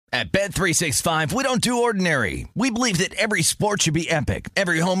At Bet365, we don't do ordinary. We believe that every sport should be epic.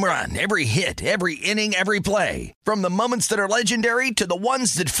 Every home run, every hit, every inning, every play. From the moments that are legendary to the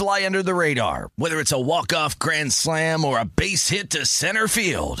ones that fly under the radar. Whether it's a walk-off grand slam or a base hit to center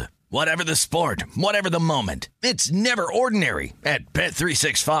field. Whatever the sport, whatever the moment. It's never ordinary at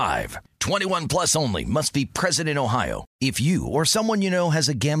Bet365. 21 plus only. Must be present in Ohio. If you or someone you know has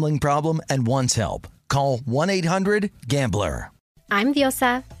a gambling problem and wants help, call 1-800-GAMBLER. I'm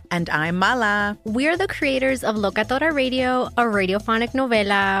Diosa. And I'm Mala. We're the creators of Locatora Radio, a radiophonic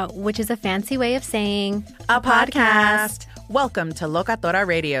novela, which is a fancy way of saying a podcast. Welcome to Locatora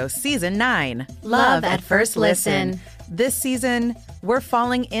Radio Season 9. Love at First Listen. This season, we're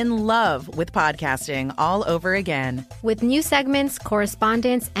falling in love with podcasting all over again. With new segments,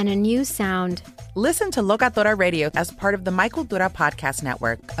 correspondence, and a new sound. Listen to Locatora Radio as part of the My Cultura Podcast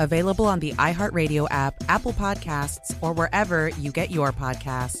Network. Available on the iHeartRadio app, Apple Podcasts, or wherever you get your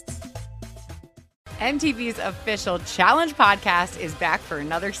podcasts. MTV's official Challenge podcast is back for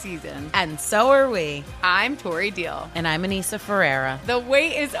another season. And so are we. I'm Tori Deal. And I'm Anissa Ferreira. The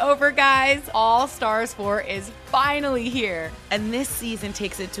wait is over, guys. All Stars 4 is finally here. And this season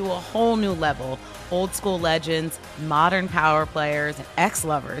takes it to a whole new level. Old school legends, modern power players, and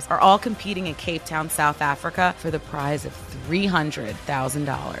ex-lovers are all competing in Cape Town, South Africa for the prize of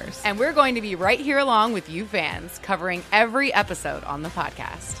 $300,000. And we're going to be right here along with you fans, covering every episode on the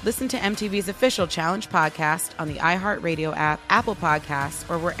podcast. Listen to MTV's official Challenge podcast on the iHeartRadio app, Apple Podcasts,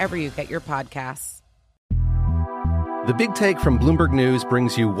 or wherever you get your podcasts. The Big Take from Bloomberg News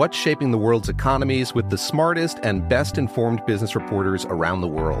brings you what's shaping the world's economies with the smartest and best-informed business reporters around the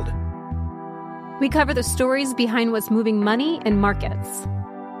world. We cover the stories behind what's moving money and markets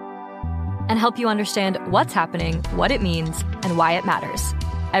and help you understand what's happening, what it means, and why it matters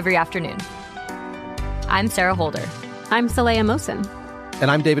every afternoon. I'm Sarah Holder. I'm Saleha Mohsin. And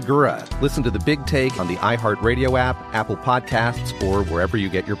I'm David Gura. Listen to The Big Take on the iHeartRadio app, Apple Podcasts, or wherever you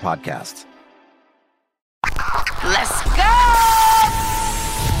get your podcasts. Let's go!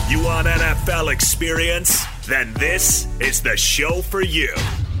 You want NFL experience? Then this is the show for you.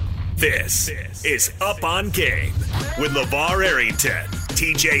 This is Up on Game with LeVar Arrington,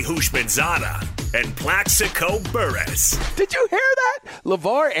 TJ Houshmandzadeh, and Plaxico Burress. Did you hear that?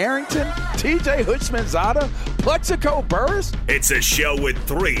 LeVar Arrington, TJ Houshmandzadeh, Plaxico Burress? It's a show with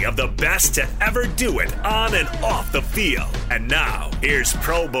three of the best to ever do it on and off the field. And now, here's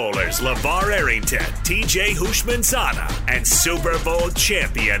Pro Bowlers LeVar Arrington, TJ Houshmandzadeh, and Super Bowl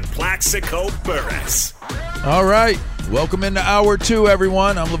champion Plaxico Burress. All right. Welcome into Hour 2,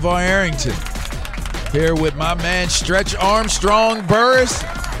 everyone. I'm LeVar Arrington. Here with my man Stretch Armstrong Burress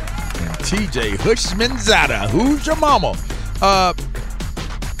and TJ Houshmandzadeh. Who's your mama?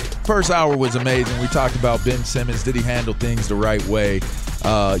 First hour was amazing. We talked about Ben Simmons. Did he handle things the right way?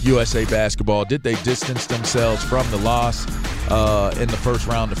 USA basketball. Did they distance themselves from the loss in the first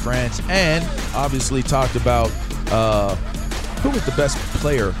round of France? And obviously talked about who is the best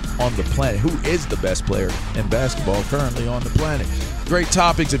player on the planet? Who is the best player in basketball currently on the planet? Great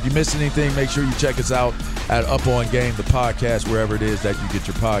topics. If you missed anything, make sure you check us out at Up On Game, the podcast, wherever it is that you get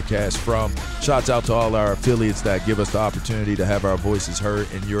your podcast from. Shouts out to all our affiliates that give us the opportunity to have our voices heard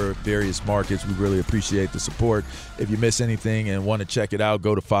in your various markets. We really appreciate the support. If you miss anything and want to check it out,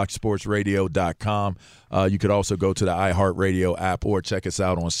 go to foxsportsradio.com. You could also go to the iHeartRadio app or check us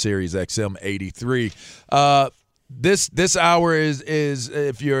out on Sirius XM 83. This hour is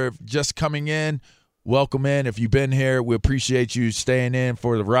if you're just coming in, welcome in. If you've been here, we appreciate you staying in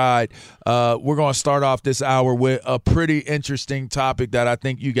for the ride. We're going to start off this hour with a pretty interesting topic that I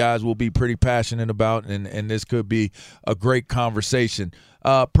think you guys will be pretty passionate about, and this could be a great conversation.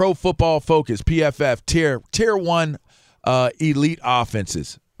 Pro Football Focus, PFF, Tier 1 elite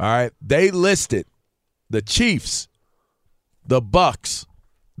offenses. All right, they listed the Chiefs, the Bucks,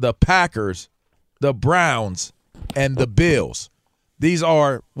 the Packers, the Browns, and the Bills. These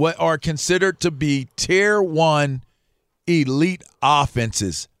are what are considered to be Tier 1 elite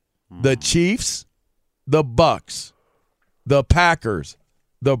offenses. The Chiefs, the Bucks, the Packers,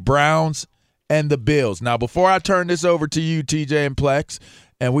 the Browns, and the Bills. Now, before I turn this over to you, TJ and Plex,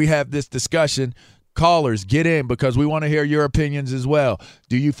 and we have this discussion, callers, get in because we want to hear your opinions as well.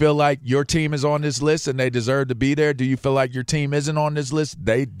 Do you feel like your team is on this list and they deserve to be there? Do you feel like your team isn't on this list?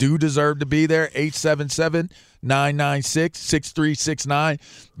 They do deserve to be there. 877-996-6369.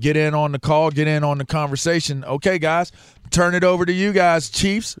 Get in on the call. Get in on the conversation. Okay, guys, turn it over to you guys.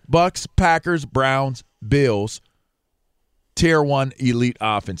 Chiefs, Bucks, Packers, Browns, Bills, Tier 1 elite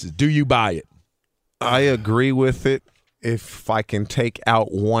offenses. Do you buy it? I agree with it. If I can take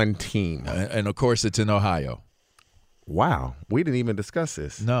out one team. And, of course, it's in Ohio. Wow. We didn't even discuss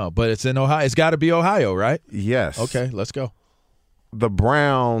this. No, but it's in Ohio. It's got to be Ohio, right? Yes. Okay, let's go. The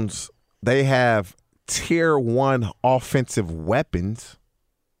Browns, they have tier 1 offensive weapons,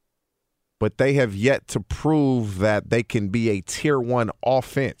 but they have yet to prove that they can be a tier 1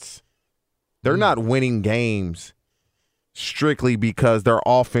 offense. They're not winning games strictly because their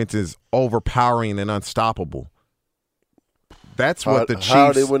offense is overpowering and unstoppable. That's what the Chiefs. How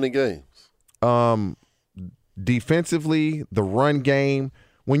are they winning games? Defensively, the run game.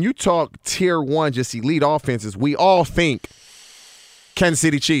 When you talk tier 1, just elite offenses, we all think Kansas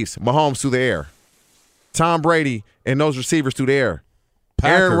City Chiefs, Mahomes through the air, Tom Brady and those receivers through the air,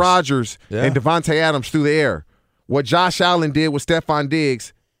 Packers. Aaron Rodgers and Devontae Adams through the air. What Josh Allen did with Stephon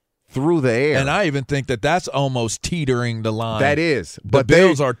Diggs through the air. And I even think that that's almost teetering the line. That is. The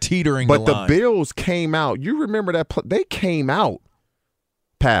Bills are teetering the line. But the Bills came out. You remember that? They came out.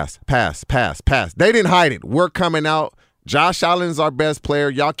 Pass. They didn't hide it. We're coming out. Josh Allen's our best player.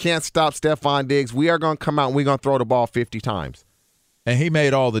 Y'all can't stop Stephon Diggs. We are going to come out and we're going to throw the ball 50 times. And he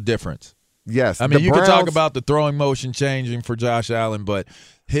made all the difference. Yes. I mean, you can talk about the throwing motion changing for Josh Allen, but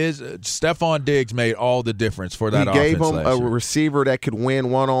his Stephon Diggs made all the difference for that offense. He gave him last a year. receiver that could win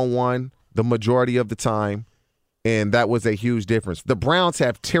one-on-one the majority of the time, and that was a huge difference. The Browns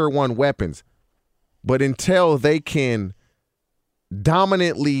have tier 1 weapons, but until they can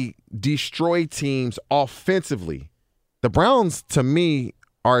dominantly destroy teams offensively, the Browns, to me,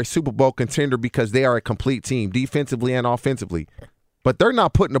 are a Super Bowl contender because they are a complete team, defensively and offensively. But they're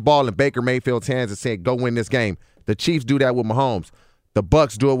not putting the ball in Baker Mayfield's hands and saying, go win this game. The Chiefs do that with Mahomes. The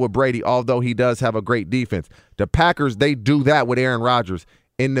Bucs do it with Brady, although he does have a great defense. The Packers, they do that with Aaron Rodgers.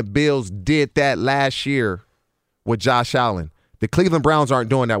 And the Bills did that last year with Josh Allen. The Cleveland Browns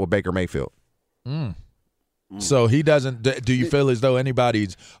aren't doing that with Baker Mayfield. So he doesn't. Do you feel as though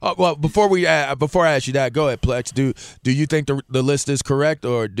anybody's? Well, before I ask you that, go ahead, Plex. Do you think the list is correct,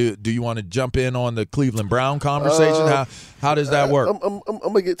 or do you want to jump in on the Cleveland Brown conversation? How does that work? I'm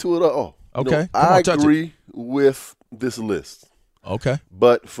gonna get to it all. Okay, I agree with this list. Okay,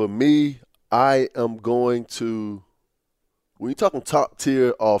 but for me, I am going to. When you're talking top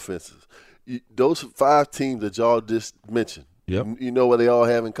tier offenses, those 5 teams that y'all just mentioned. Yep. You know what they all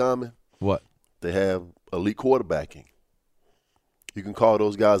have in common? What? They have elite quarterbacking. You can call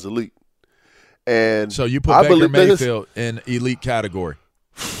those guys elite. And so you put Baker Mayfield in elite category.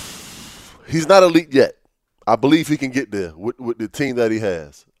 He's not elite yet. I believe he can get there with the team that he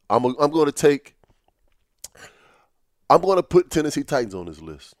has. I'm going to put Tennessee Titans on this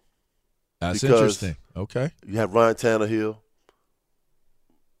list. That's interesting. Okay. You have Ryan Tannehill,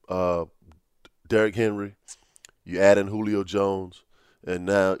 Derrick Henry. You add in Julio Jones. And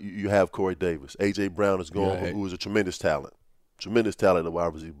now you have Corey Davis. A.J. Brown is gone, who is a tremendous talent at the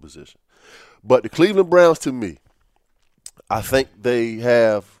wide receiver position. But the Cleveland Browns, to me, I think they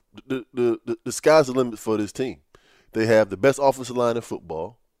have the sky's the limit for this team. They have the best offensive line in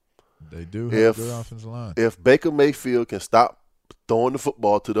football. They do have a good offensive line. If Baker Mayfield can stop throwing the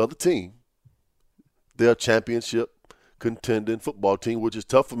football to the other team, they're a championship contending football team, which is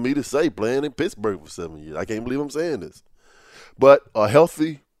tough for me to say playing in Pittsburgh for 7 years. I can't believe I'm saying this. But a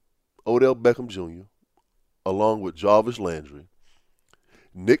healthy Odell Beckham Jr., along with Jarvis Landry,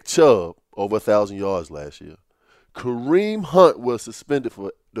 Nick Chubb, over 1,000 yards last year. Kareem Hunt was suspended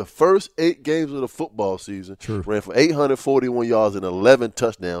for the first 8 games of the football season. True. Ran for 841 yards and 11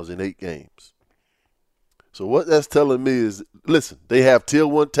 touchdowns in 8 games. So what that's telling me is, listen, they have tier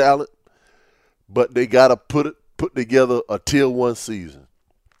 1 talent, but they got to put together a tier 1 season.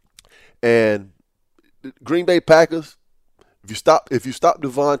 And Green Bay Packers, if you stop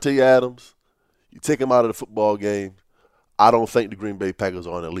Devontae Adams, you take him out of the football game, I don't think the Green Bay Packers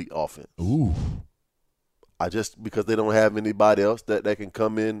are an elite offense. Ooh. Because they don't have anybody else that can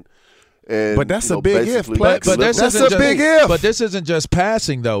come in and. But that's a big if. But that's a big if. But this isn't just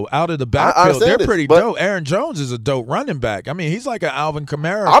passing though. Out of the backfield, they're pretty dope. Aaron Jones is a dope running back. I mean, he's like an Alvin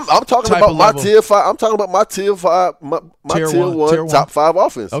Kamara. I'm talking about my tier 5. I'm talking about my tier 5, my tier one top 5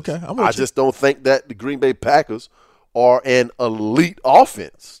 offense. Okay, I just don't think that the Green Bay Packers are an elite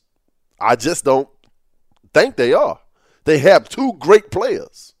offense. I just don't think they are. They have 2 great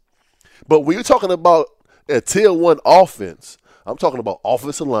players. But when you're talking about a tier 1 offense, I'm talking about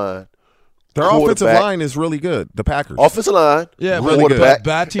offensive line. Their offensive line is really good. The Packers. Offensive line, really good.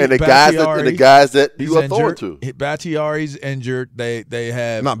 And the guys that you are throwing to. Bakhtiari's injured. They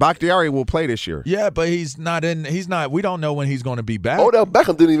have. No, Bakhtiari will play this year. Yeah, but he's not in. He's not. We don't know when he's going to be back. Odell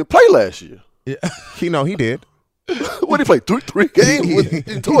Beckham didn't even play last year. Yeah. He did. What did he play? 3 games?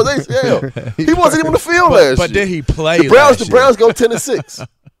 He tore his ACL. He wasn't even on the field last year. But did he play The Browns go 10-6.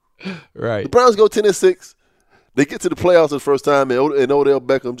 Right. The Browns go 10-6. They get to the playoffs the first time, and Odell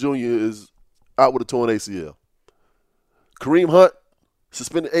Beckham Jr. is out with a torn ACL. Kareem Hunt,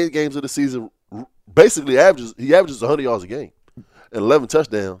 suspended 8 games of the season, basically averages 100 yards a game and 11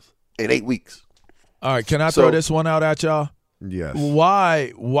 touchdowns in 8 weeks. All right, can I throw this one out at y'all? Yes.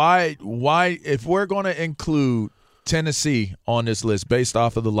 Why, if we're going to include Tennessee on this list based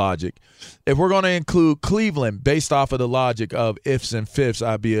off of the logic, if we're going to include Cleveland based off of the logic of ifs and fifths,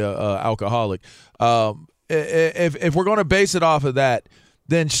 I'd be a alcoholic. If we're going to base it off of that,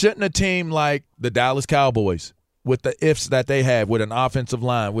 then shouldn't a team like the Dallas Cowboys, with the ifs that they have, with an offensive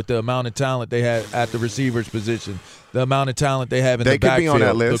line, with the amount of talent they have at the receiver's position, the amount of talent they have in the backfield,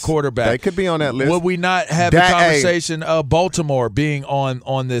 the quarterback. They could be on that list. Would we not have the conversation of Baltimore being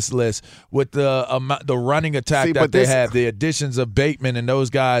on this list with the running attack that they have, the additions of Bateman and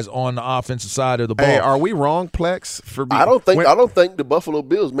those guys on the offensive side of the ball? Hey, are we wrong, Plex? I don't think the Buffalo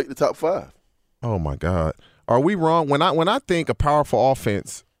Bills make the top 5. Oh my God, are we wrong? When I think a powerful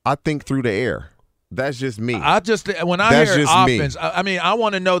offense, I think through the air. That's just me. When I hear offense, I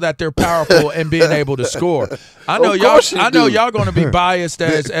want to know that they're powerful and being able to score. I know y'all going to be biased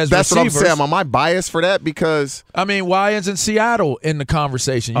as that's receivers. What I'm saying. Am I biased for that? Because why isn't Seattle in the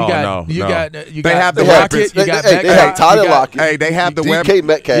conversation? You got the Rocket. You got They have Tyler Lockett. Hey, they have the DK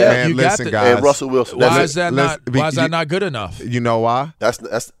Metcalf. Yeah, listen, guys. And Russell Wilson. Why is that not good enough? You know why? That's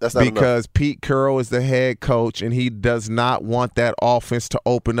not because enough. Pete Carroll is the head coach, and he does not want that offense to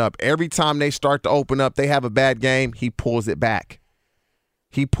open up. Every time they start to open up, they have a bad game, he pulls it back.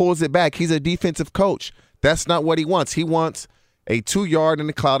 He's a defensive coach. That's not what he wants. He wants a 2-yard in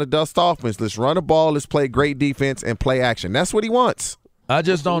the cloud of dust offense. Let's run the ball, let's play great defense and play action. That's what he wants. I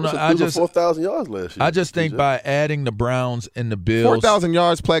just don't know. 4,000 yards last year. I just think by adding the Browns and the Bills, 4,000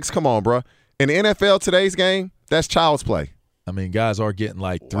 yards, Plex. Come on, bro. In the NFL today's game, that's child's play. Guys are getting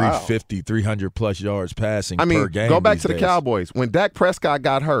like 350, 300-plus yards passing per game. Go back to the Cowboys. When Dak Prescott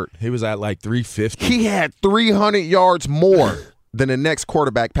got hurt, he was at like 350. He had 300 yards more than the next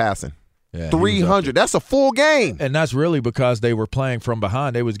quarterback passing. Yeah, 300. That's a full game. And that's really because they were playing from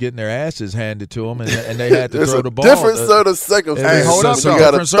behind. They was getting their asses handed to them, and they had to throw the ball. Different set of circumstances. Hey, hold up, though.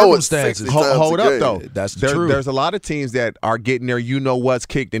 Different circumstances. Hold up, though. That's true. There's a lot of teams that are getting their you-know-what's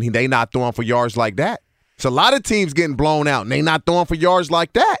kicked, and they not throwing for yards like that. It's a lot of teams getting blown out, and they not throwing for yards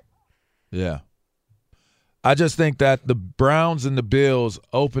like that. Yeah. I just think that the Browns and the Bills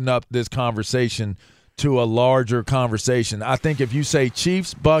open up this conversation to a larger conversation. I think if you say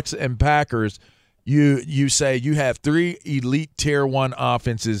Chiefs, Bucks, and Packers, you say you have 3 elite Tier 1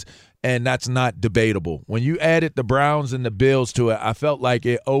 offenses, and that's not debatable. When you added the Browns and the Bills to it, I felt like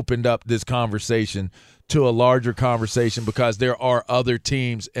it opened up this conversation to a larger conversation because there are other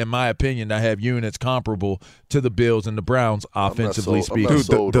teams, in my opinion, that have units comparable to the Bills and the Browns offensively speaking. I'm not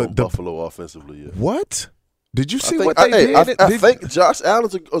sold on Buffalo offensively yet. What? Did you see what they did? I think Josh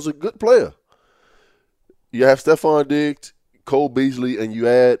Allen was a good player. You have Stephon Diggs, Cole Beasley, and you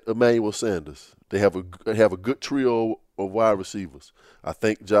add Emmanuel Sanders. They have a good trio of wide receivers. I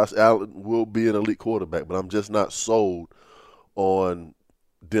think Josh Allen will be an elite quarterback, but I'm just not sold on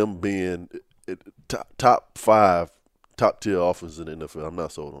them being top 5, top-tier offenses in the NFL. I'm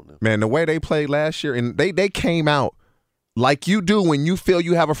not sold on them. Man, the way they played last year, and they came out like you do when you feel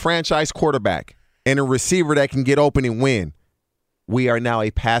you have a franchise quarterback and a receiver that can get open and win. We are now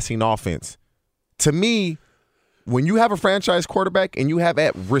a passing offense. To me, when you have a franchise quarterback and you have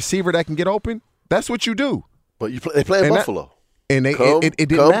a receiver that can get open, that's what you do. But they play in Buffalo. And it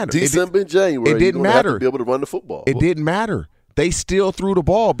didn't matter. December and January, it didn't matter. Have to be able to run the football. It didn't matter. They still threw the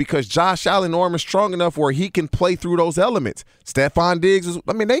ball because Josh Allen arm is strong enough where he can play through those elements. Stephon Diggs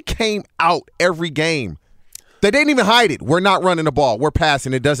they came out every game. They didn't even hide it. We're not running the ball. We're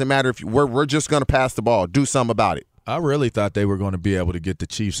passing. It doesn't matter if we're just going to pass the ball. Do something about it. I really thought they were going to be able to get the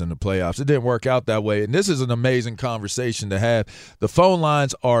Chiefs in the playoffs. It didn't work out that way, and this is an amazing conversation to have. The phone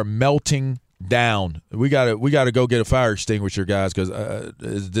lines are melting down. We gotta go get a fire extinguisher, guys, because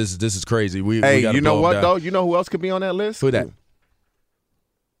this is crazy. We you know what though? You know who else could be on that list? Who that?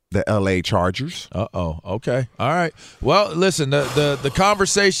 The L.A. Chargers. Okay. All right. Well, listen, the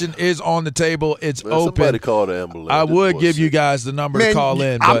conversation is on the table. It's open. Somebody call the ambulance. I would give you guys the number to call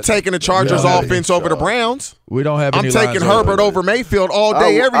in. I'm taking the Chargers offense over the Browns. We don't have any I'm taking Herbert over Mayfield all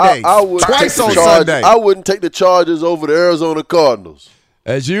day, every day. Twice on Sunday. I wouldn't take the Chargers over the Arizona Cardinals.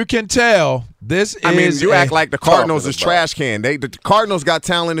 As you can tell, this is. You act like the Cardinals is trash can. The Cardinals got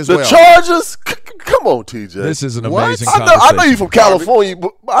talent as well. The Chargers? Come on, TJ. This is an amazing conversation. I know you from California,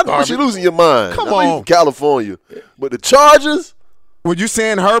 but I know you're losing your mind. Come on. You from California. But the Chargers? Were you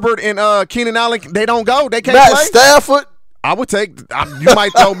saying Herbert and Keenan Allen, they don't go? They can't play? Matt Stafford? I would take – you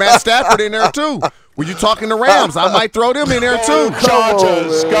might throw Matt Stafford in there too. When you talking to Rams, I might throw them in there too.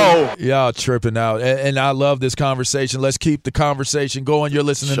 Chargers, go. Y'all tripping out. And I love this conversation. Let's keep the conversation going. You're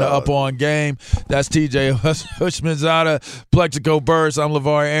listening to Up On Game. That's TJ Hushmanzada, Plexico Burst. I'm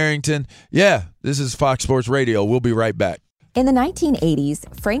LeVar Arrington. Yeah, this is Fox Sports Radio. We'll be right back. In the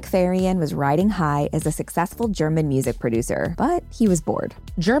 1980s, Frank Farian was riding high as a successful German music producer, but he was bored.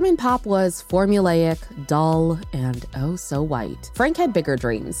 German pop was formulaic, dull, and oh so white. Frank had bigger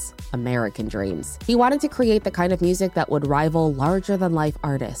dreams, American dreams. He wanted to create the kind of music that would rival larger-than-life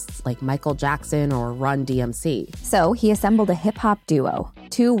artists like Michael Jackson or Run DMC. So he assembled a hip-hop duo,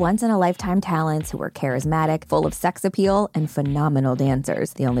 two once-in-a-lifetime talents who were charismatic, full of sex appeal, and phenomenal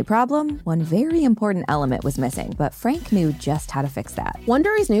dancers. The only problem? One very important element was missing, but Frank knew just how to fix that.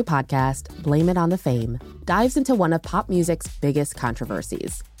 Wondery's new podcast, Blame It on the Fame, dives into one of pop music's biggest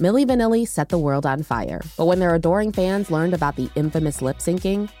controversies. Milli Vanilli set the world on fire, but when their adoring fans learned about the infamous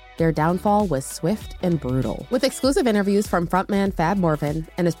lip-syncing, their downfall was swift and brutal. With exclusive interviews from frontman Fab Morvan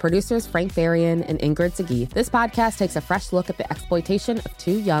and his producers Frank Farian and Ingrid Seguí, this podcast takes a fresh look at the exploitation of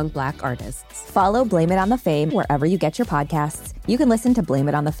two young Black artists. Follow Blame It on the Fame wherever you get your podcasts. You can listen to Blame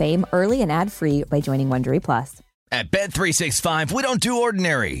It on the Fame early and ad-free by joining Wondery Plus. At Bet365, we don't do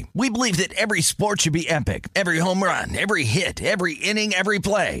ordinary. We believe that every sport should be epic. Every home run, every hit, every inning, every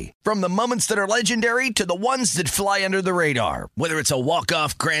play. From the moments that are legendary to the ones that fly under the radar. Whether it's a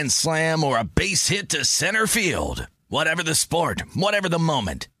walk-off grand slam or a base hit to center field. Whatever the sport, whatever the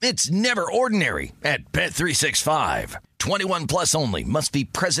moment. It's never ordinary at Bet365. 21 plus only. Must be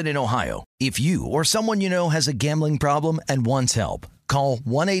present in Ohio. If you or someone you know has a gambling problem and wants help, call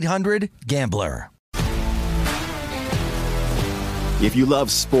 1-800-GAMBLER. If you love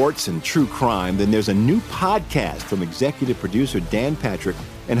sports and true crime, then there's a new podcast from executive producer Dan Patrick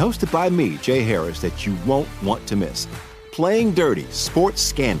and hosted by me, Jay Harris, that you won't want to miss. Playing Dirty: Sports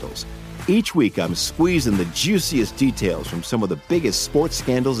Scandals. Each week, I'm squeezing the juiciest details from some of the biggest sports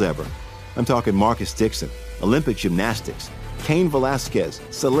scandals ever. I'm talking Marcus Dixon, Olympic gymnastics, Cain Velasquez,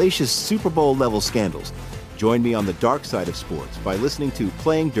 salacious Super Bowl-level scandals. Join me on the dark side of sports by listening to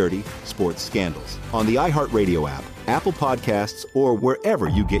Playing Dirty: Sports Scandals on the iHeartRadio app, Apple Podcasts, or wherever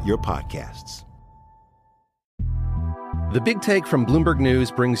you get your podcasts. The Big Take from Bloomberg News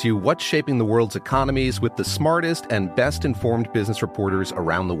brings you what's shaping the world's economies with the smartest and best-informed business reporters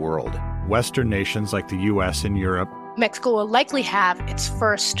around the world. Western nations like the U.S. and Europe. Mexico will likely have its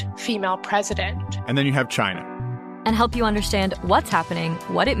first female president. And then you have China. And help you understand what's happening,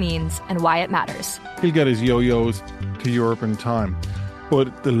 what it means, and why it matters. He'll get his yo-yos to Europe in time.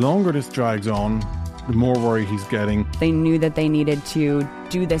 But the longer this drags on, the more worry he's getting. They knew that they needed to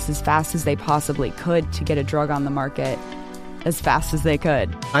do this as fast as they possibly could to get a drug on the market as fast as they could.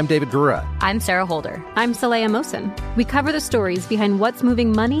 I'm David Gura. I'm Sarah Holder. I'm Saleha Mohsen. We cover the stories behind what's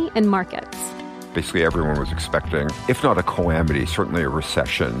moving money and markets. Basically, everyone was expecting, if not a calamity, certainly a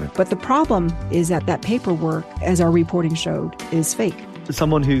recession. But the problem is that paperwork, as our reporting showed, is fake. As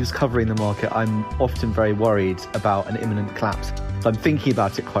someone who's covering the market, I'm often very worried about an imminent collapse. I'm thinking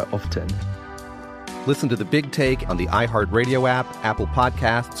about it quite often. Listen to The Big Take on the iHeartRadio app, Apple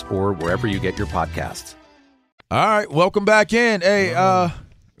Podcasts, or wherever you get your podcasts. All right, welcome back in. Hey,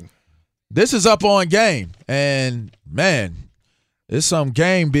 this is Up On Game, and man, there's some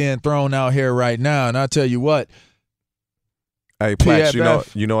game being thrown out here right now, and I tell you what. Hey, Plex,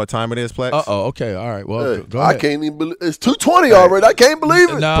 you know what time it is, Plex? Uh-oh, okay, all right. Well, hey, go ahead. I can't even believe it's 2:20 already. I can't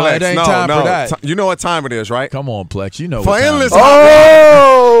believe it. No, Plex, it ain't time for that. You know what time it is, right? Come on, Plex. You know for what endless.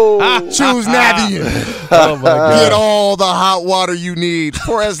 Choose Navien. Oh my God. Get all the hot water you need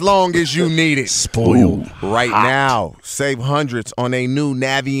for as long as you need it. Spoiled. Right hot. now, save hundreds on a new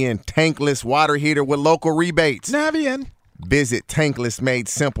Navien tankless water heater with local rebates. Navien. Visit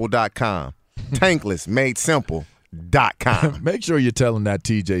tanklessmadesimple.com. Tanklessmadesimple.com. Make sure you tell him that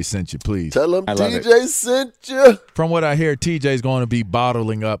TJ sent you, please. Tell him TJ sent you. From what I hear, TJ's going to be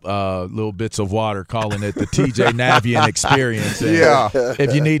bottling up little bits of water, calling it the TJ Navien experience. And yeah.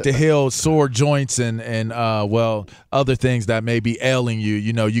 If you need to heal sore joints and other things that may be ailing you,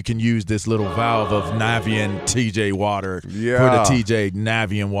 you can use this little valve of Navien TJ water for the TJ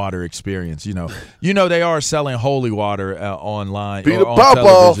Navien water experience. You know they are selling holy water online or on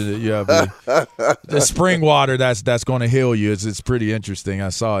television. Yeah, the spring water that's going to heal you. It's pretty interesting. I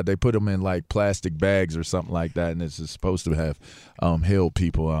saw it. They put them in like plastic bags or something like that, and it's supposed to have healed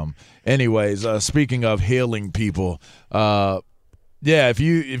people. Anyways, speaking of healing people, if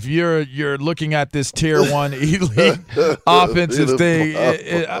you're looking at this tier 1 elite offensive thing,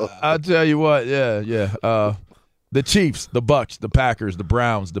 I'll tell you what. The Chiefs, the Bucks, the Packers, the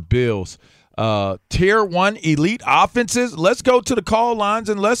Browns, the Bills. Tier 1 elite offenses. Let's go to the call lines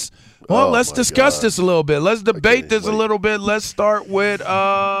and let's discuss this a little bit. Let's debate this a little bit. Let's start with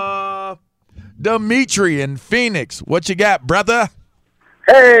Dimitri in Phoenix. What you got, brother?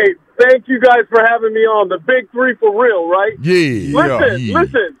 Hey, thank you guys for having me on. The big three for real, right?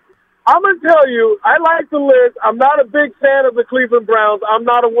 Listen. I'm going to tell you, I like the list. I'm not a big fan of the Cleveland Browns. I'm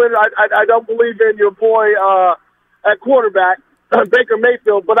not a winner. I don't believe in your boy at quarterback, Baker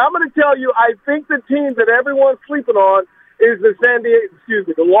Mayfield. But I'm going to tell you, I think the team that everyone's sleeping on is the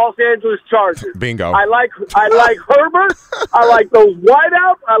the Los Angeles Chargers. Bingo. I like Herbert. I like those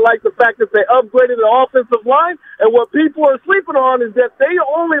wideouts. I like the fact that they upgraded the offensive line. And what people are sleeping on is that they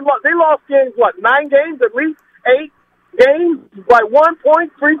lost games, 9 games at least, 8 games by 1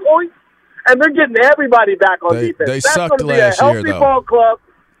 point, 3 points, and they're getting everybody back on defense. That's going to be a healthy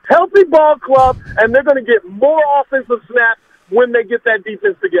ball club, and they're going to get more offensive snaps when they get that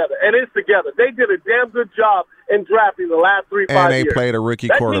defense together. And it's together. They did a damn good job in drafting the last 3-5 years. And they played a rookie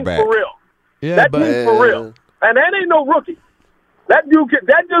quarterback. That team's for real. Yeah, that team's for real. And that ain't no rookie. That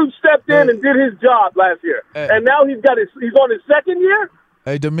dude stepped in and did his job last year. And now he's on his second year.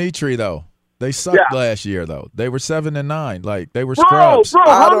 Hey, Dimitri, though. They sucked last year, though. They were 7-9. Like, they were scrubs. Bro,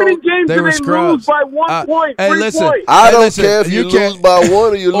 how many games did they lose by 1 point, 3 points? I don't care if you lose by 1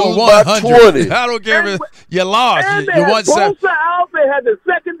 or you lose by 20. I don't care if you lost. And they had Bosa out. They had the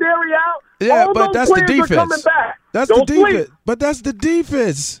secondary out. Yeah, all but those that's the players defense. are coming back. That's don't the defense. sleep. But that's the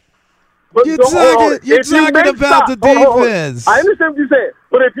defense. But You're talking about the defense. I understand what you're saying.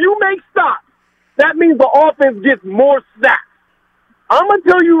 But if you make stops, that means the offense gets more snaps. I'm going to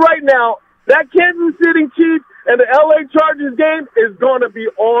tell you right now, that Kansas City Chiefs and the L.A. Chargers game is going to be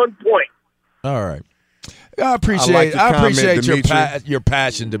on point. All right. I appreciate your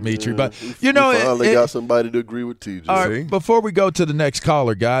passion, Dimitri. But, we finally got somebody to agree with TJ. All right, before we go to the next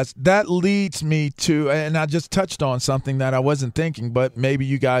caller, guys, that leads me to, and I just touched on something that I wasn't thinking, but maybe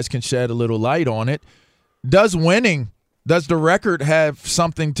you guys can shed a little light on it. Does the record have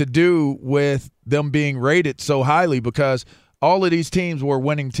something to do with them being rated so highly? Because all of these teams were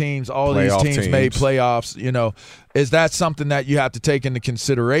winning teams. All of these teams made playoffs. Is that something that you have to take into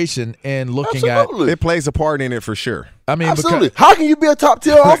consideration in looking at? It plays a part in it for sure. I mean, absolutely. How can you be a top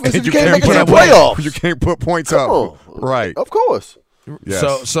tier offense if you can't make it to the playoffs? You can't put points up. Right. Of course.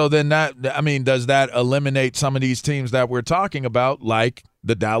 Yes. So then does that eliminate some of these teams that we're talking about, like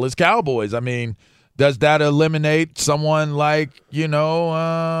the Dallas Cowboys? I mean, does that eliminate someone like,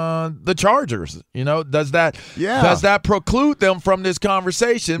 the Chargers? Does that preclude them from this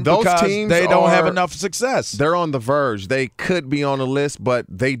conversation because they don't have enough success? They're on the verge. They could be on the list, but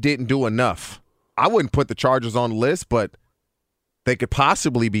they didn't do enough. I wouldn't put the Chargers on the list, but they could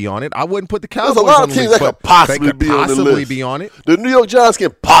possibly be on it. I wouldn't put the Cowboys on the list. There's a lot of teams that could possibly be on the list. The New York Giants can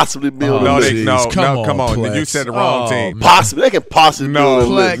possibly be on the list. Come on. Plex. You said the wrong team. Possibly. They can possibly be on the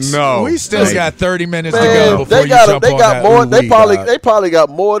list. No. We still got 30 minutes to go before you jump on that. They probably got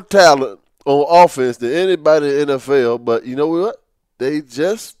more talent on offense than anybody in the NFL, but you know what? They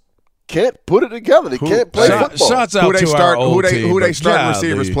just can't put it together. They can't play football. Shots out to our old team. Who they starting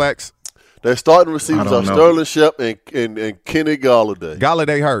receivers, Plex? Their starting receivers are Sterling Shep and Kenny Galladay.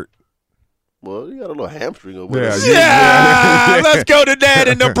 Galladay hurt. Well, you got a little hamstring over there. Yeah, let's go to Ned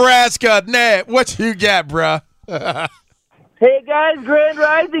in Nebraska. Ned, what you got, bro? Hey, guys, Grand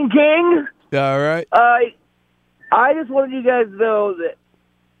Rising King. All right. I just wanted you guys to know that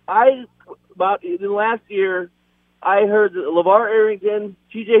about in the last year, I heard that LeVar Arrington,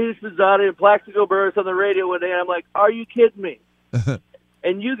 TJ Houshmandzadeh, and Plaxico Burress on the radio one day, and I'm like, are you kidding me?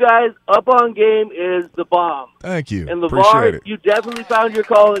 And you guys, Up On Game is the bomb. Thank you. And LeVar, you definitely found your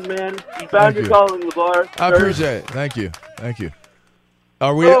calling, man. You found your calling, LeVar. I appreciate it. Thank you.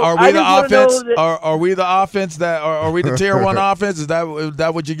 Are we the offense? Are we the offense that are we the tier 1 offense? Is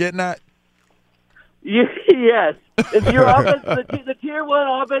that what you're getting at? Yes. And your offense, the tier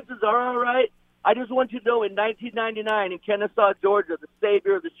 1 offenses are all right. I just want you to know in 1999 in Kennesaw, Georgia, the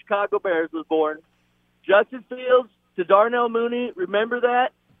savior of the Chicago Bears was born. Justin Fields to Darnell Mooney, remember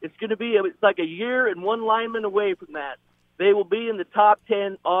that? It's like a year and 1 lineman away from that. They will be in the top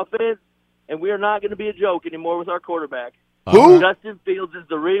 10 offense, and we are not going to be a joke anymore with our quarterback. Who? Justin Fields is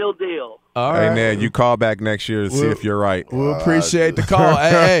the real deal. All right. Hey, Ned, you call back next year to see if you're right. We'll appreciate the call.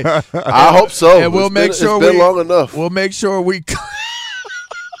 Hey, I hope so. And we'll make sure it's been long enough. We'll make sure we.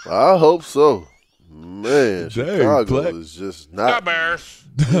 I hope so. man, Chicago is just not. Bears.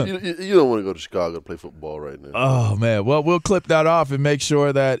 You don't want to go to Chicago to play football right now. Oh, man. Well, we'll clip that off and make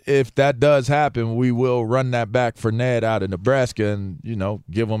sure that if that does happen, we will run that back for Ned out of Nebraska and,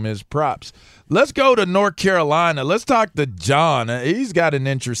 give him his props. Let's go to North Carolina. Let's talk to John. He's got an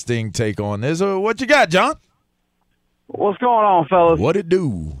interesting take on this. What you got, John? What's going on, fellas? What it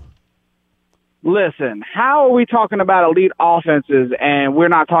do? Listen, how are we talking about elite offenses and we're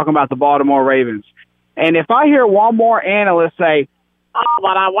not talking about the Baltimore Ravens? And if I hear one more analyst say, "Oh,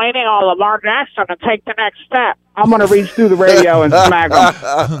 but I'm waiting on Lamar Jackson to take the next step," I'm going to reach through the radio and smack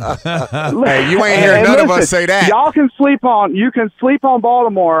him. Hey, you ain't hear none of us say that. You can sleep on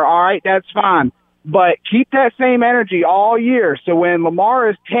Baltimore, all right? That's fine. But keep that same energy all year. So when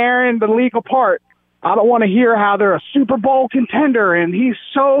Lamar is tearing the league apart, I don't want to hear how they're a Super Bowl contender and he's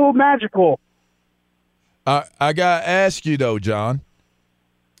so magical. I got to ask you, though, John.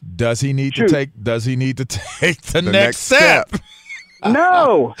 Does he need to take the next step?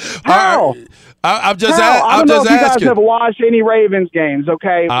 No. How? I'm just asking. I don't know if you guys have watched any Ravens games,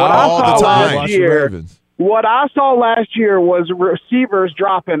 okay? What I saw last year was receivers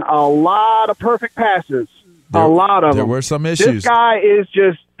dropping a lot of perfect passes. A lot of them. There were some issues. This guy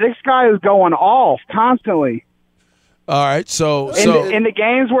is going off constantly. All right, so in the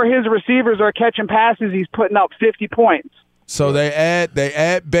games where his receivers are catching passes, he's putting up 50 points. So they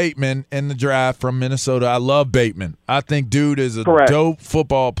add Bateman in the draft from Minnesota. I love Bateman. I think dude is a dope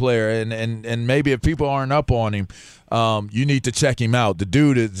football player, and maybe if people aren't up on him, you need to check him out. The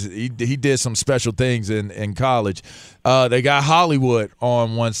dude he did some special things in college. They got Hollywood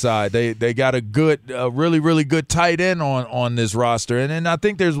on one side. They got a really really good tight end on this roster, and I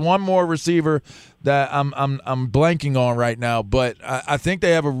think there's one more receiver that I'm blanking on right now, but I think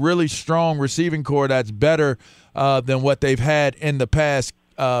they have a really strong receiving core that's better than what they've had in the past,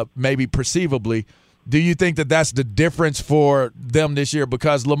 maybe perceivably. Do you think that that's the difference for them this year?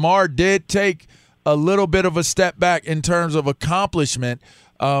 Because Lamar did take a little bit of a step back in terms of accomplishment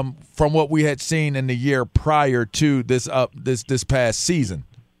from what we had seen in the year prior to this past season.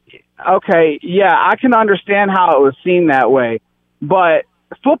 Okay, yeah, I can understand how it was seen that way, but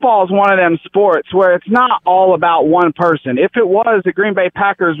football is one of them sports where it's not all about one person. If it was, the Green Bay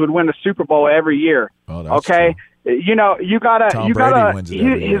Packers would win the Super Bowl every year. Oh, that's true. You gotta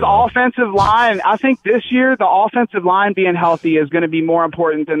his offensive line. I think this year the offensive line being healthy is going to be more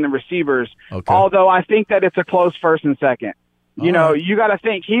important than the receivers. Okay. Although I think that it's a close first and second. You got to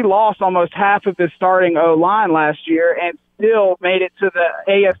think he lost almost half of his starting O-line last year and still made it to the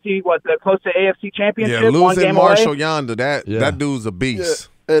AFC, close to AFC Championship. Yeah, losing Marshall away. Yonder, that dude's a beast.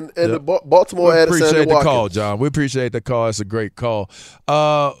 Yeah. And the Baltimore added Sammy Watkins. We appreciate the call, John. We appreciate the call. It's a great call.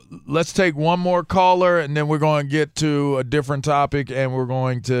 Let's take one more caller, and then we're going to get to a different topic, and we're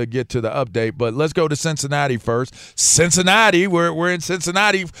going to get to the update. But let's go to Cincinnati first. Cincinnati, we're in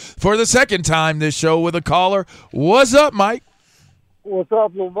Cincinnati for the second time this show with a caller. What's up, Mike? What's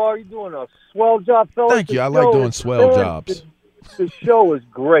up, LeVar? You doing a swell job, fellas? Thank you. I like doing swell jobs. The show is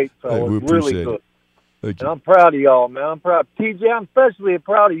great, fellas. Hey, we appreciate really good. it. Thank you. And I'm proud of y'all, man. I'm proud. TJ, I'm especially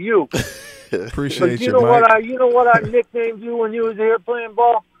proud of you. Appreciate you, Mike. You know what I nicknamed you when you was here playing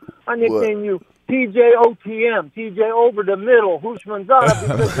ball? I nicknamed you TJ OTM, TJ over the middle,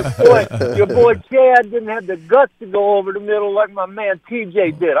 Hushmanzada, because your boy Chad didn't have the guts to go over the middle like my man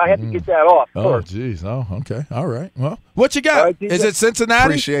TJ did. I had to get that off first. Oh, jeez. Oh, okay. All right. Well, what you got? Right, is it Cincinnati?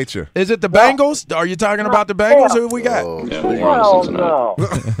 Appreciate you. Is it the Bengals? Are you talking about the Bengals? Who we got? Hell no.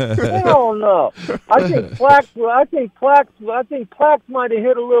 Hell no. I think Plax might have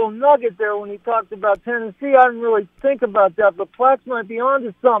hit a little nugget there when he talked about Tennessee. I didn't really think about that, but Plax might be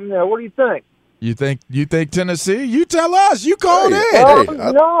onto something there. What do you think? You think Tennessee? You tell us. You called in.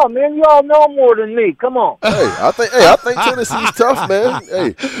 No, man, you all know more than me. Come on. I think Tennessee's tough, man.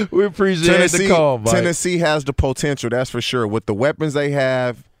 Hey, we appreciate the call, Mike. Tennessee has the potential, that's for sure. With the weapons they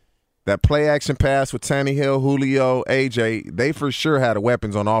have, that play action pass with Tannehill, Julio, AJ, they for sure had the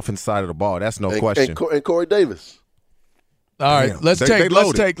weapons on the offense side of the ball. That's no question. And Corey Davis. All right, let's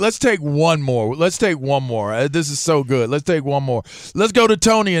take one more. Let's take one more. This is so good. Let's take one more. Let's go to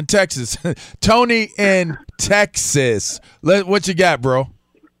Tony in Texas. Tony in Texas. What you got, bro?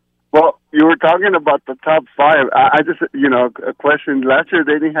 Well, you were talking about the top five. I just, a question. Last year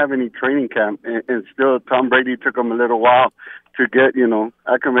they didn't have any training camp, and still Tom Brady took them a little while to get,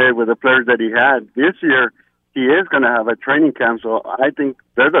 acclimated with the players that he had. This year he is going to have a training camp, so I think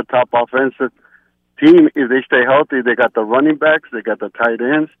they're the top offensive team. If they stay healthy, they got the running backs, they got the tight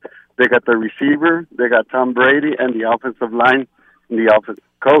ends, they got the receiver, they got Tom Brady, and the offensive line and the offensive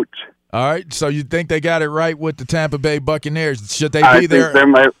coach. All right, so you think they got it right with the Tampa Bay Buccaneers? Should they be there?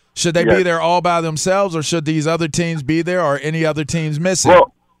 Should they be there all by themselves, or should these other teams be there, or any other teams missing?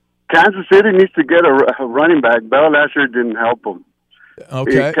 Well, Kansas City needs to get a running back. Bell last year didn't help them.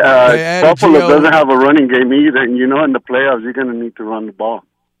 Okay. Buffalo doesn't have a running game either, and in the playoffs, you're going to need to run the ball.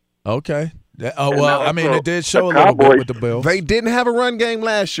 Okay. Well, I mean, it did show a little bit with the Bills. They didn't have a run game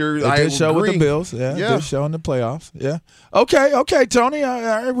last year. It did show with the Bills. Yeah, it did show in the playoffs. Yeah. Okay, Tony.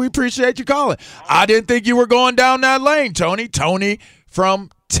 We appreciate you calling. I didn't think you were going down that lane, Tony. Tony from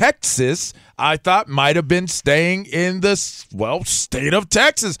Texas, I thought might have been staying in the state of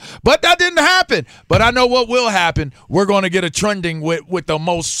Texas, but that didn't happen. But I know what will happen. We're going to get a trending with the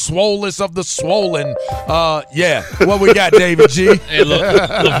most swollest of the swollen. What we got, David G? Hey,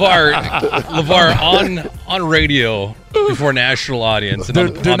 LeVar on radio before a national audience and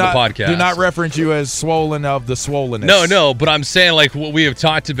on the podcast. Do not reference you as swollen of the swollenness. No, but I'm saying like what we have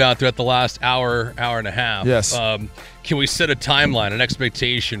talked about throughout the last hour and a half. Yes. Can we set a timeline, an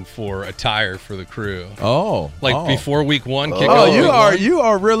expectation for attire for the crew? Before week one? You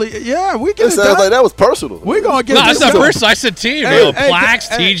are really, we can. It sounds like that was personal. We're going to get that's not personal. I said team. Plax,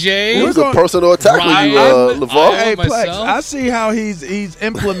 TJ. It was a personal attack with you, LeVar. Hey, Plex, I see how he's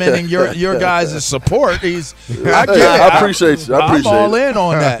implementing your guys' support. I appreciate you. I'm all in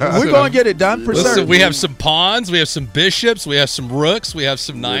on that. We're going to get it done for certain. We have some pawns. We have some bishops. We have some rooks. We have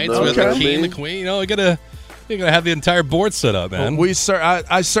some knights. We have the king, the queen. You're going to have the entire board set up, man.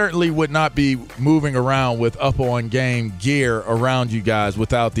 I certainly would not be moving around with up-on-game gear around you guys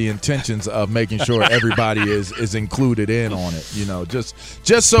without the intentions of making sure everybody is included in on it.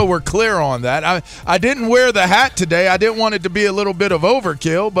 Just so we're clear on that. I didn't wear the hat today. I didn't want it to be a little bit of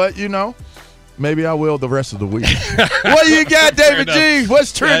overkill, but, maybe I will the rest of the week. What do you got, David G?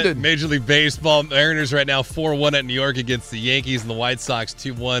 What's trending? Major League Baseball, Mariners right now 4-1 at New York against the Yankees, and the White Sox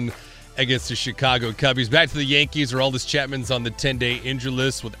 2-1 against the Chicago Cubbies. Back to the Yankees. Aroldis Chapman's on the 10-day injury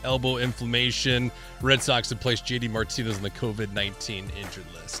list with elbow inflammation. Red Sox have placed J.D. Martinez on the COVID-19 injured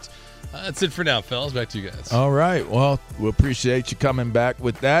list. That's it for now, fellas. Back to you guys. All right. Well, we appreciate you coming back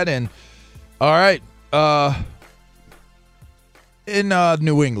with that. And all right, in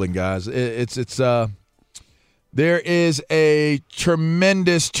New England, guys, there is a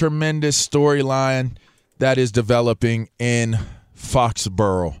tremendous storyline that is developing in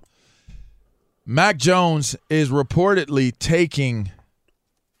Foxborough. Mac Jones is reportedly taking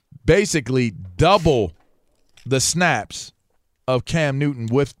basically double the snaps of Cam Newton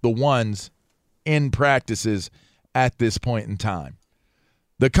with the ones in practices at this point in time.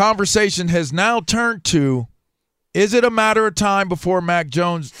 The conversation has now turned to, is it a matter of time before Mac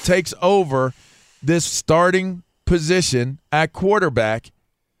Jones takes over this starting position at quarterback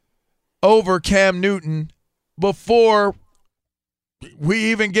over Cam Newton before we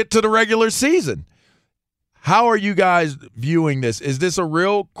even get to the regular season? How are you guys viewing this? Is this a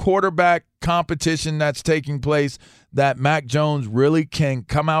real quarterback competition that's taking place that Mac Jones really can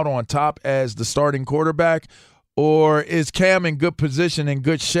come out on top as the starting quarterback? Or is Cam in good position, in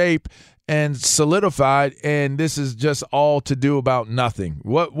good shape, and solidified, and this is just all to do about nothing?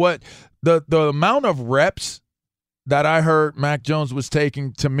 What the amount of reps that I heard Mac Jones was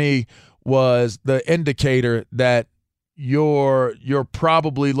taking, to me, was the indicator that you're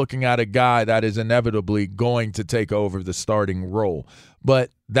probably looking at a guy that is inevitably going to take over the starting role. But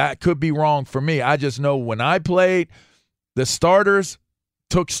that could be wrong for me. I just know when I played, the starters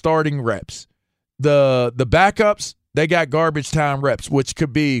took starting reps. The backups, they got garbage time reps, which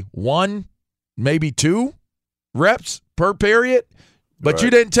could be 1, maybe 2 reps per period. But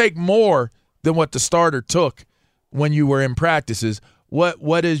you didn't take more than what the starter took when you were in practices.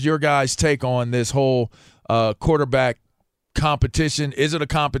 What is your guys' take on this whole quarterback competition? Is it a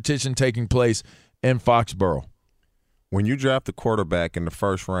competition taking place in Foxborough? When you draft the quarterback in the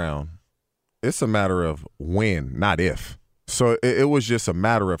first round, it's a matter of when, not if. So it was just a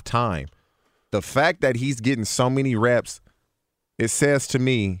matter of time. The fact that he's getting so many reps, it says to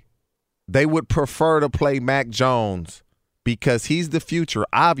me they would prefer to play Mac Jones because he's the future,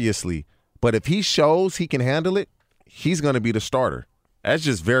 obviously. But if he shows he can handle it, he's going to be the starter. That's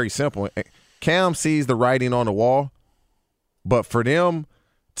just very simple. Cam sees the writing on the wall. But for them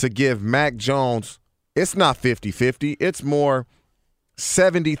to give Mac Jones, it's not 50-50. It's more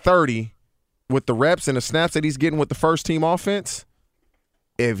 70-30 with the reps and the snaps that he's getting with the first-team offense.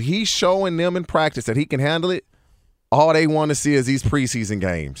 If he's showing them in practice that he can handle it, all they want to see is these preseason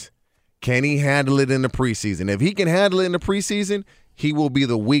games. Can he handle it in the preseason? If he can handle it in the preseason, he will be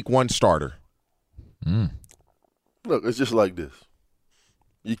the week 1 starter. Look, it's just like this.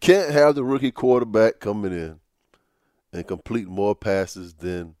 You can't have the rookie quarterback coming in and complete more passes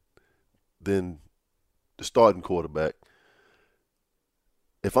than the starting quarterback.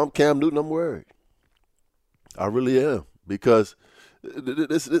 if I'm Cam Newton, I'm worried. I really am, because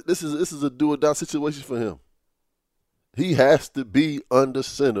this is a do or die situation for him. He has to be under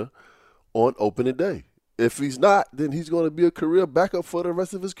center on opening day. If he's not, then he's going to be a career backup for the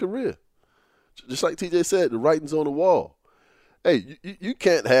rest of his career. Just like TJ said, the writing's on the wall. Hey, you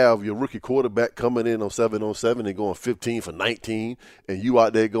can't have your rookie quarterback coming in on 7-on-7 and going 15 for 19, and you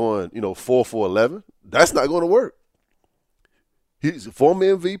out there going, 4 for 11. That's not going to work. He's a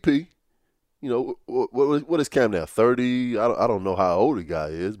former MVP. What is Cam now? 30? I don't know how old the guy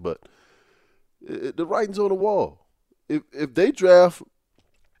is, but the writing's on the wall. If they draft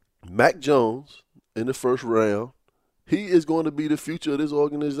Mac Jones in the first round, he is going to be the future of this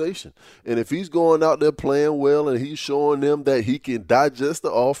organization. And if he's going out there playing well and he's showing them that he can digest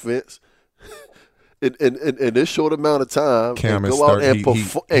the offense in this short amount of time, Cam and is go out 30, and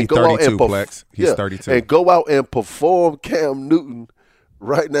perform, he's 32, Plex. He's 32. And go out and perform Cam Newton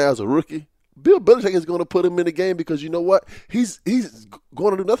right now as a rookie, Bill Belichick is going to put him in the game, because you know what? He's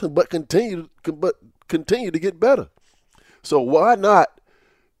going to do nothing but continue to get better. So why not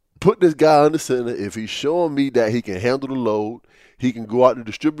put this guy under center? If he's showing me that he can handle the load, he can go out and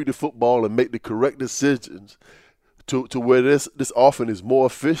distribute the football and make the correct decisions to where this offense is more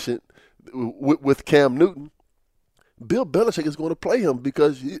efficient with Cam Newton, Bill Belichick is going to play him,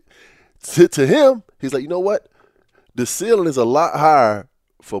 because to him, he's like, you know what? The ceiling is a lot higher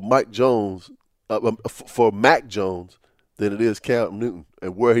for Mac Jones than it is Cam Newton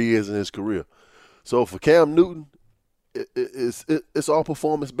and where he is in his career. So for Cam Newton, it's all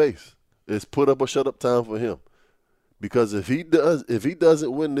performance based. It's put up or shut up time for him, because if he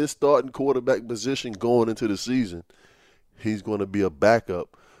doesn't win this starting quarterback position going into the season, he's going to be a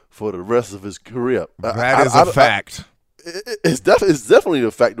backup for the rest of his career. That is a fact. It's definitely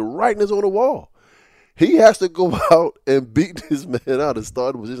a fact. The writing is on the wall. He has to go out and beat this man out and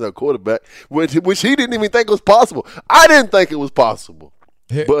start him position at quarterback, which he didn't even think was possible. I didn't think it was possible.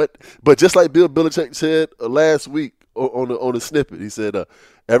 But just like Bill Belichick said last week on the snippet, he said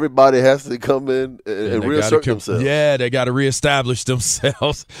everybody has to come in and reassert themselves. Yeah, they got to reestablish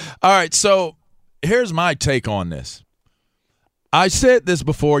themselves. All right, so here's my take on this. I said this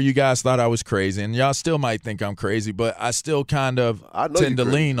before. You guys thought I was crazy, and y'all still might think I'm crazy, but I still kind of tend to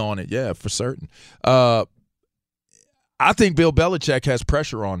lean on it. Yeah, for certain. I think Bill Belichick has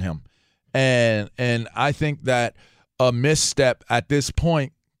pressure on him, and I think that a misstep at this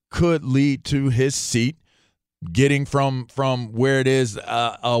point could lead to his seat getting from where it is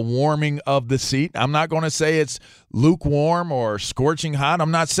a warming of the seat. I'm not going to say it's lukewarm or scorching hot.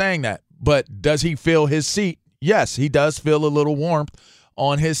 I'm not saying that. But does he feel his seat? Yes, he does feel a little warmth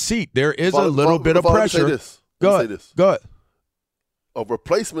on his seat. There is a little bit of pressure. Go ahead. A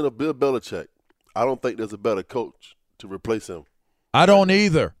replacement of Bill Belichick, I don't think there's a better coach to replace him. I don't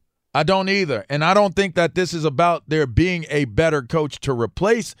either. And I don't think that this is about there being a better coach to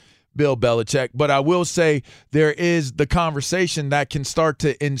replace Bill Belichick. But I will say there is the conversation that can start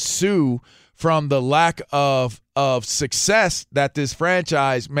to ensue from the lack of success that this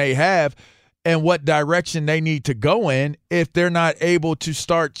franchise may have, and what direction they need to go in if they're not able to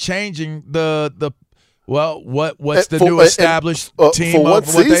start changing what's the new established team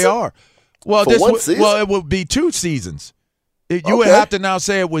of what they are. Well, it would be 2 seasons. You would have to now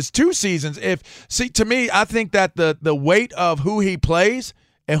say it was 2 seasons. To me, I think that the weight of who he plays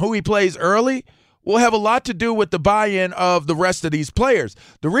and who he plays early will have a lot to do with the buy-in of the rest of these players.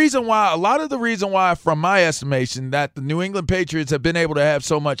 A lot of the reason why, from my estimation, that the New England Patriots have been able to have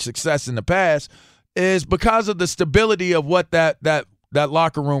so much success in the past is because of the stability of what that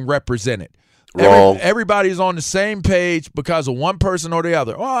locker room represented. Everybody's on the same page because of one person or the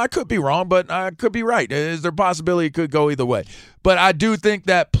other. Well, I could be wrong, but I could be right. Is there a possibility it could go either way? But I do think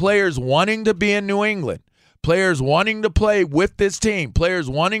that players wanting to be in New England, players wanting to play with this team, players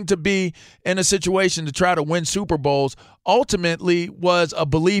wanting to be in a situation to try to win Super Bowls, ultimately was a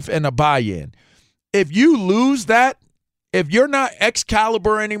belief and a buy-in. If you lose that, if you're not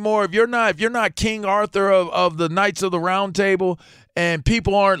Excalibur anymore, if you're not King Arthur of the Knights of the Round Table, and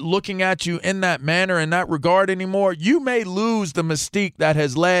people aren't looking at you in that manner, in that regard anymore, you may lose the mystique that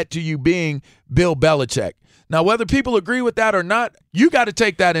has led to you being Bill Belichick. Now, whether people agree with that or not, you got to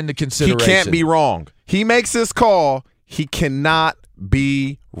take that into consideration. He can't be wrong. He makes this call. He cannot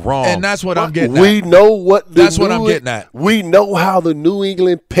be wrong. And that's what I'm getting at. We know what I'm getting at. We know how the New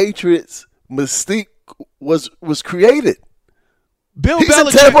England Patriots mystique was created. Bill He's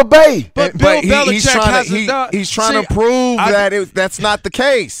Belichick, in Tampa Bay. But Bill Belichick he's trying to prove that's not the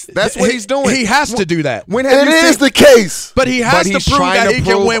case. That's what he's doing. He has to do that. It is the case. But he has to prove that he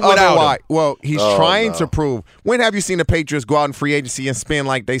can win without him. Well, he's trying to prove. When have you seen the Patriots go out in free agency and spend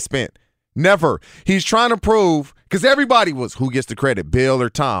like they spent? Never. He's trying to prove, because everybody was, who gets the credit, Bill or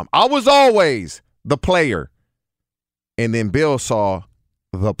Tom? I was always the player. And then Bill saw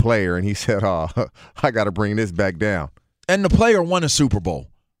the player, and he said, I got to bring this back down. And the player won a Super Bowl.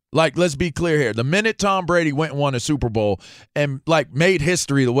 Like, let's be clear here. The minute Tom Brady went and won a Super Bowl and, like, made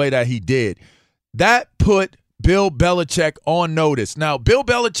history the way that he did, that put Bill Belichick on notice. Now, Bill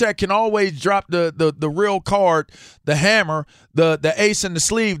Belichick can always drop the real card, the hammer, the ace in the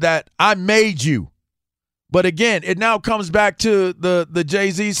sleeve that I made you. But, again, it now comes back to the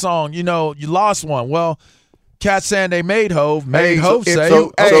Jay-Z song, you lost one. Well, Cat saying they made Hove.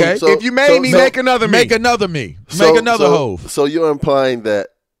 If you made me, make another me. Make another me. Make another Hove. So you're implying that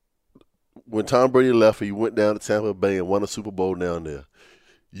when Tom Brady left, he went down to Tampa Bay and won a Super Bowl down there.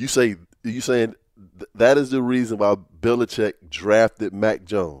 You saying that is the reason why Belichick drafted Mac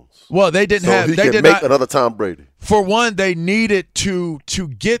Jones? Well, they didn't so have. He they can did make not, another Tom Brady. For one, they needed to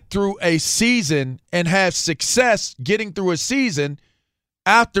get through a season and have success getting through a season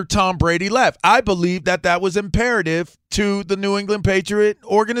after Tom Brady left. I believe that was imperative to the New England Patriot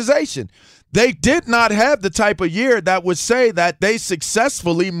organization. They did not have the type of year that would say that they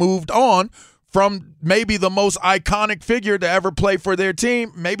successfully moved on from maybe the most iconic figure to ever play for their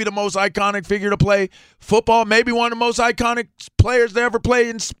team, maybe the most iconic figure to play football, maybe one of the most iconic players to ever play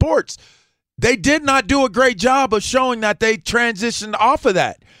in sports. They did not do a great job of showing that they transitioned off of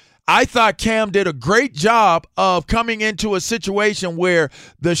that. I thought Cam did a great job of coming into a situation where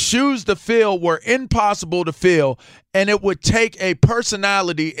the shoes to fill were impossible to fill, and it would take a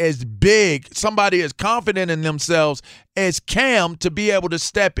personality as big, somebody as confident in themselves as Cam to be able to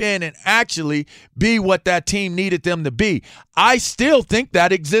step in and actually be what that team needed them to be. I still think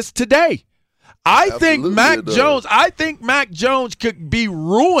that exists today. I think Mac Jones could be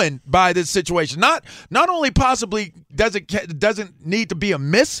ruined by this situation. Not only possibly doesn't need to be a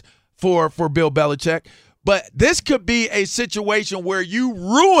miss for Bill Belichick, but this could be a situation where you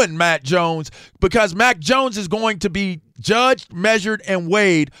ruin Mac Jones, because Mac Jones is going to be judged, measured, and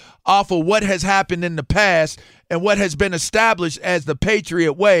weighed off of what has happened in the past and what has been established as the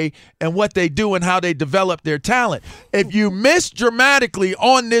Patriot way and what they do and how they develop their talent. If you miss dramatically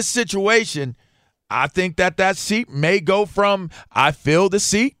on this situation, I think that seat may go from I fill the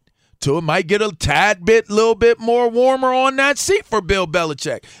seat to it might get a little bit more warmer on that seat for Bill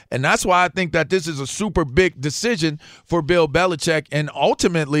Belichick. And that's why I think that this is a super big decision for Bill Belichick. And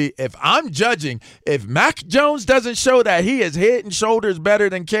ultimately, if I'm judging, if Mac Jones doesn't show that he is head and shoulders better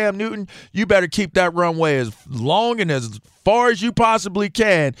than Cam Newton, you better keep that runway as long and as far as you possibly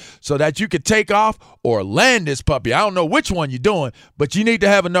can so that you could take off or land this puppy. I don't know which one you're doing, but you need to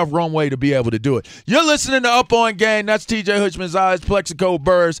have enough runway to be able to do it. You're listening to Up On Game. That's TJ Hutchman's Eyes, Plexico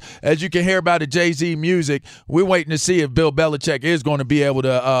Burrs. As you can hear about the Jay-Z music, we're waiting to see if Bill Belichick is going to be able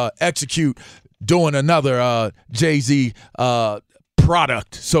to execute doing another Jay-Z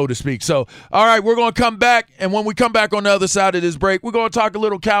product, so to speak. So, all right, we're going to come back, and when we come back on the other side of this break, we're going to talk a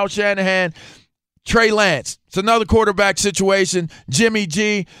little Kyle Shanahan, Trey Lance. It's another quarterback situation. Jimmy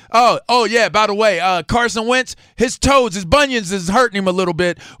G. Oh yeah, by the way, Carson Wentz, his toes, his bunions is hurting him a little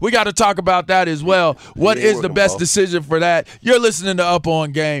bit. We got to talk about that as well. What is the best decision for that? You're listening to Up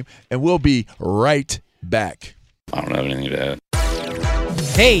On Game, and we'll be right back. I don't have anything to add.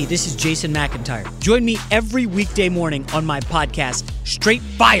 Hey, this is Jason McIntyre. Join me every weekday morning on my podcast, Straight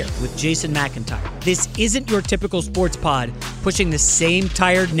Fire with Jason McIntyre. This isn't your typical sports pod pushing the same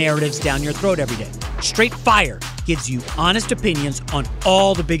tired narratives down your throat every day. Straight Fire gives you honest opinions on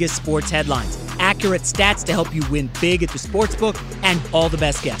all the biggest sports headlines, accurate stats to help you win big at the sportsbook, and all the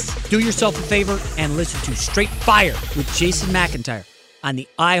best guests. Do yourself a favor and listen to Straight Fire with Jason McIntyre on the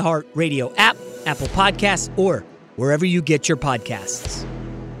iHeartRadio app, Apple Podcasts, or wherever you get your podcasts.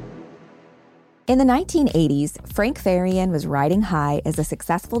 In the 1980s, Frank Farian was riding high as a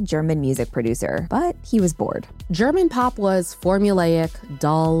successful German music producer, but he was bored. German pop was formulaic,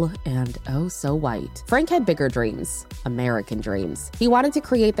 dull, and oh so white. Frank had bigger dreams, American dreams. He wanted to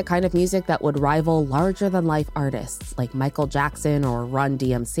create the kind of music that would rival larger-than-life artists like Michael Jackson or Run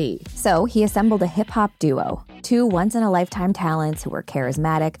DMC. So he assembled a hip-hop duo, two once-in-a-lifetime talents who were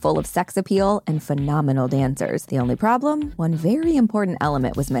charismatic, full of sex appeal, and phenomenal dancers. The only problem? One very important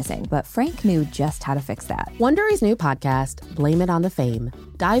element was missing, but Frank knew just how to fix that. Wondery's new podcast, Blame It on the Fame,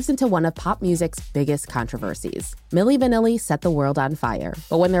 dives into one of pop music's biggest controversies. Milli Vanilli set the world on fire,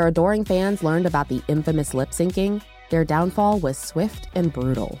 but when their adoring fans learned about the infamous lip-syncing, their downfall was swift and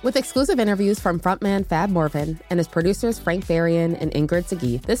brutal. With exclusive interviews from frontman Fab Morvan and his producers Frank Varian and Ingrid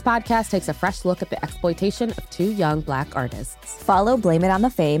Segui, this podcast takes a fresh look at the exploitation of two young Black artists. Follow Blame It on the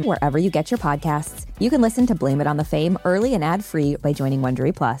Fame wherever you get your podcasts. You can listen to Blame It on the Fame early and ad-free by joining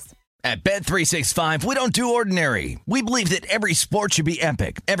Wondery Plus. At Bet365, we don't do ordinary. We believe that every sport should be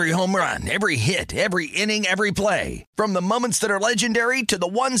epic. Every home run, every hit, every inning, every play. From the moments that are legendary to the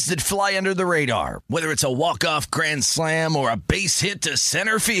ones that fly under the radar. Whether it's a walk-off grand slam or a base hit to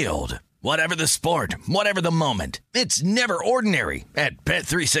center field. Whatever the sport, whatever the moment. It's never ordinary at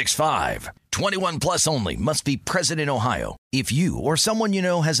Bet365. 21 plus only. Must be present in Ohio. If you or someone you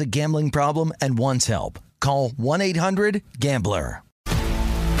know has a gambling problem and wants help, call 1-800-GAMBLER.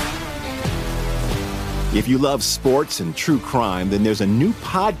 If you love sports and true crime, then there's a new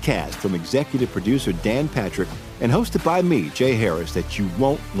podcast from executive producer Dan Patrick and hosted by me, Jay Harris, that you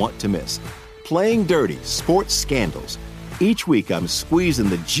won't want to miss. Playing Dirty: Sports Scandals. Each week, I'm squeezing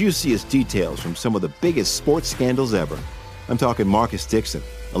the juiciest details from some of the biggest sports scandals ever. I'm talking Marcus Dixon,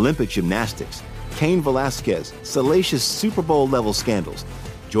 Olympic gymnastics, Cain Velasquez, salacious Super Bowl-level scandals.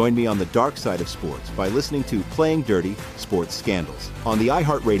 Join me on the dark side of sports by listening to Playing Dirty: Sports Scandals on the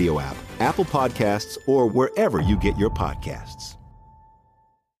iHeartRadio app, Apple Podcasts, or wherever you get your podcasts.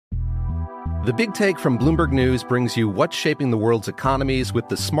 The Big Take from Bloomberg News brings you what's shaping the world's economies with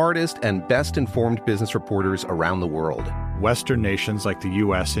the smartest and best-informed business reporters around the world. Western nations like the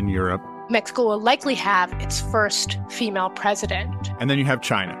U.S. and Europe. Mexico will likely have its first female president. And then you have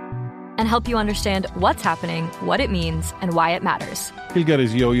China. And help you understand what's happening, what it means, and why it matters. He'll get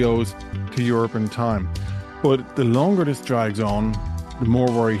his yo-yos to Europe in time. But the longer this drags on, the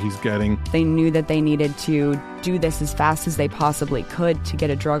more worry he's getting. They knew that they needed to do this as fast as they possibly could to get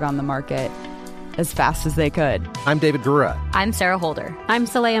a drug on the market as fast as they could. I'm David Gura. I'm Sarah Holder. I'm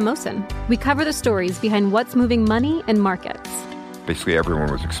Saleha Mohsen. We cover the stories behind what's moving money and markets. Basically,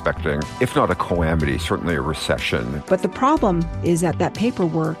 everyone was expecting, if not a calamity, certainly a recession. But the problem is that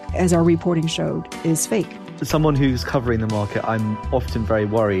paperwork, as our reporting showed, is fake. As someone who's covering the market, I'm often very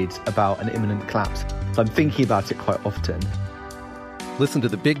worried about an imminent collapse. So I'm thinking about it quite often. Listen to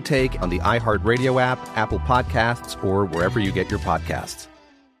The Big Take on the iHeartRadio app, Apple Podcasts, or wherever you get your podcasts.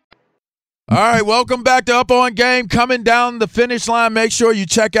 All right, welcome back to Up On Game. Coming down the finish line, make sure you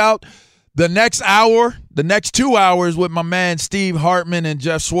check out the next hour, the next 2 hours with my man Steve Hartman and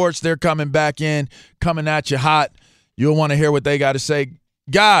Jeff Schwartz. They're coming back in, coming at you hot. You'll want to hear what they got to say.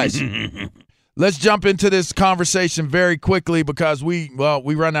 Guys, let's jump into this conversation very quickly because we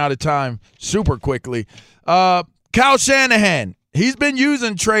run out of time super quickly. Kyle Shanahan, he's been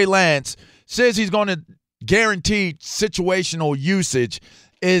using Trey Lance, says he's going to guarantee situational usage.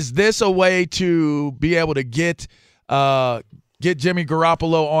 Is this a way to be able to get Jimmy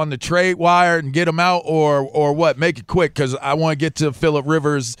Garoppolo on the trade wire and get him out, or what? Make it quick because I want to get to Phillip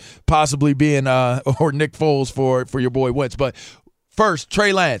Rivers possibly being or Nick Foles for your boy Wentz. But first,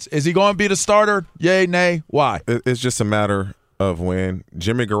 Trey Lance, is he going to be the starter? Yay, nay, why? It's just a matter of when.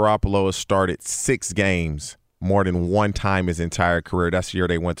 Jimmy Garoppolo has started 6 games more than one time his entire career. That's the year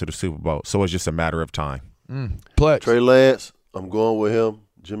they went to the Super Bowl. So it's just a matter of time. Trey Lance, I'm going with him.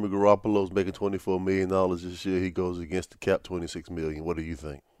 Jimmy Garoppolo's making $24 million this year. He goes against the cap, $26 million. What do you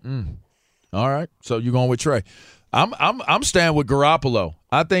think? All right, so you're going with Trey. I'm staying with Garoppolo.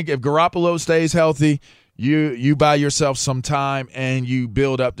 I think if Garoppolo stays healthy, you buy yourself some time and you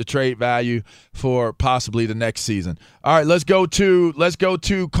build up the trade value for possibly the next season. All right, let's go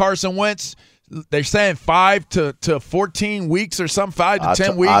to Carson Wentz. They're saying 5 to 14 weeks or something, 5 to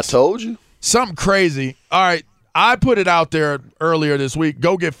 10 weeks. I told you. Something crazy. All right. I put it out there earlier this week.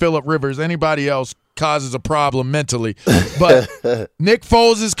 Go get Phillip Rivers. Anybody else causes a problem mentally. But Nick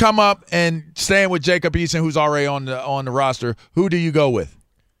Foles has come up and staying with Jacob Eason, who's already on the roster. Who do you go with?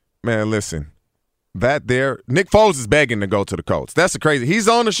 Man, listen. Nick Foles is begging to go to the Colts. That's the crazy. He's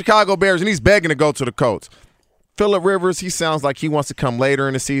on the Chicago Bears, and he's begging to go to the Colts. Phillip Rivers, he sounds like he wants to come later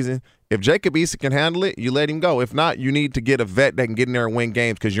in the season. If Jacob Eason can handle it, you let him go. If not, you need to get a vet that can get in there and win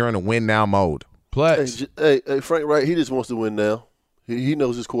games because you're in a win-now mode. Hey, Frank Wright, he just wants to win now. He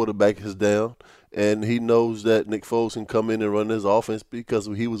knows his quarterback is down, and he knows that Nick Foles can come in and run his offense because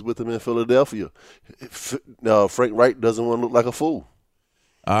he was with him in Philadelphia. Frank Wright doesn't want to look like a fool.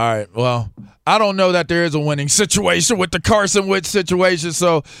 All right. Well, I don't know that there is a winning situation with the Carson Wentz situation,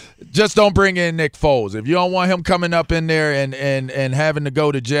 so just don't bring in Nick Foles. If you don't want him coming up in there and having to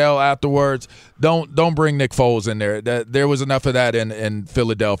go to jail afterwards, don't bring Nick Foles in there. There was enough of that in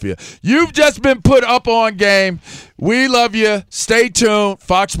Philadelphia. You've just been put up on game. We love you. Stay tuned.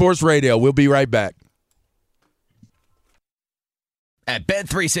 Fox Sports Radio. We'll be right back. At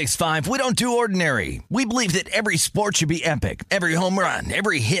Bet365, we don't do ordinary. We believe that every sport should be epic. Every home run,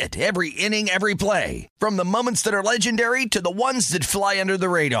 every hit, every inning, every play. From the moments that are legendary to the ones that fly under the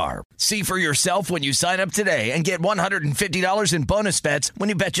radar. See for yourself when you sign up today and get $150 in bonus bets when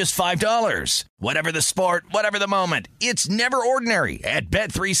you bet just $5. Whatever the sport, whatever the moment, it's never ordinary at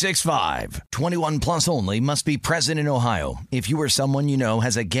Bet365. 21 plus only. Must be present in Ohio. If you or someone you know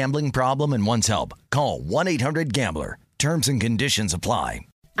has a gambling problem and wants help, call 1-800-GAMBLER. Terms and conditions apply.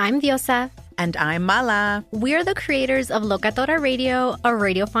 I'm Diosa. And I'm Mala. We're the creators of Locatora Radio, a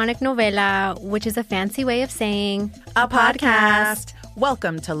radiophonic novela, which is a fancy way of saying a podcast.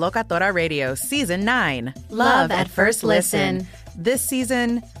 Welcome to Locatora Radio Season 9. Love at First Listen. This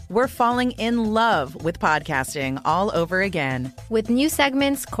season, we're falling in love with podcasting all over again. With new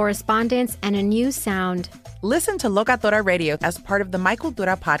segments, correspondence, and a new sound. Listen to Locatora Radio as part of the My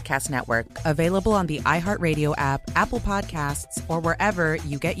Cultura Podcast Network, available on the iHeartRadio app, Apple Podcasts, or wherever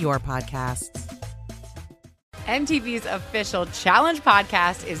you get your podcasts. MTV's official Challenge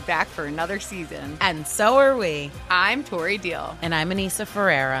podcast is back for another season. And so are we. I'm Tori Deal. And I'm Anissa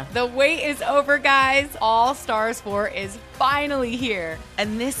Ferreira. The wait is over, guys. All Stars 4 is finally here.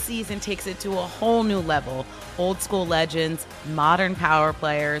 And this season takes it to a whole new level. Old school legends, modern power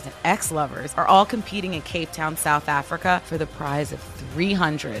players, and ex-lovers are all competing in Cape Town, South Africa for the prize of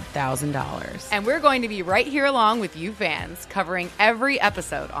 $300,000. And we're going to be right here along with you fans, covering every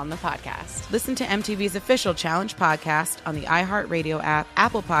episode on the podcast. Listen to MTV's official Challenge podcast on the iHeartRadio app,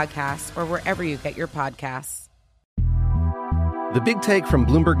 Apple Podcasts, or wherever you get your podcasts. The Big Take from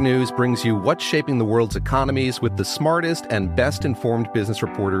Bloomberg News brings you what's shaping the world's economies with the smartest and best-informed business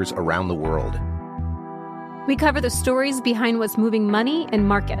reporters around the world. We cover the stories behind what's moving money and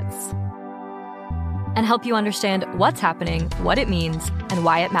markets and help you understand what's happening, what it means, and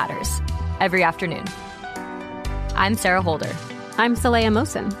why it matters every afternoon. I'm Sarah Holder. I'm Saleha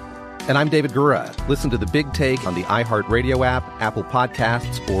Mohsen. And I'm David Gura. Listen to The Big Take on the iHeartRadio app, Apple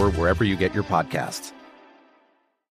Podcasts, or wherever you get your podcasts.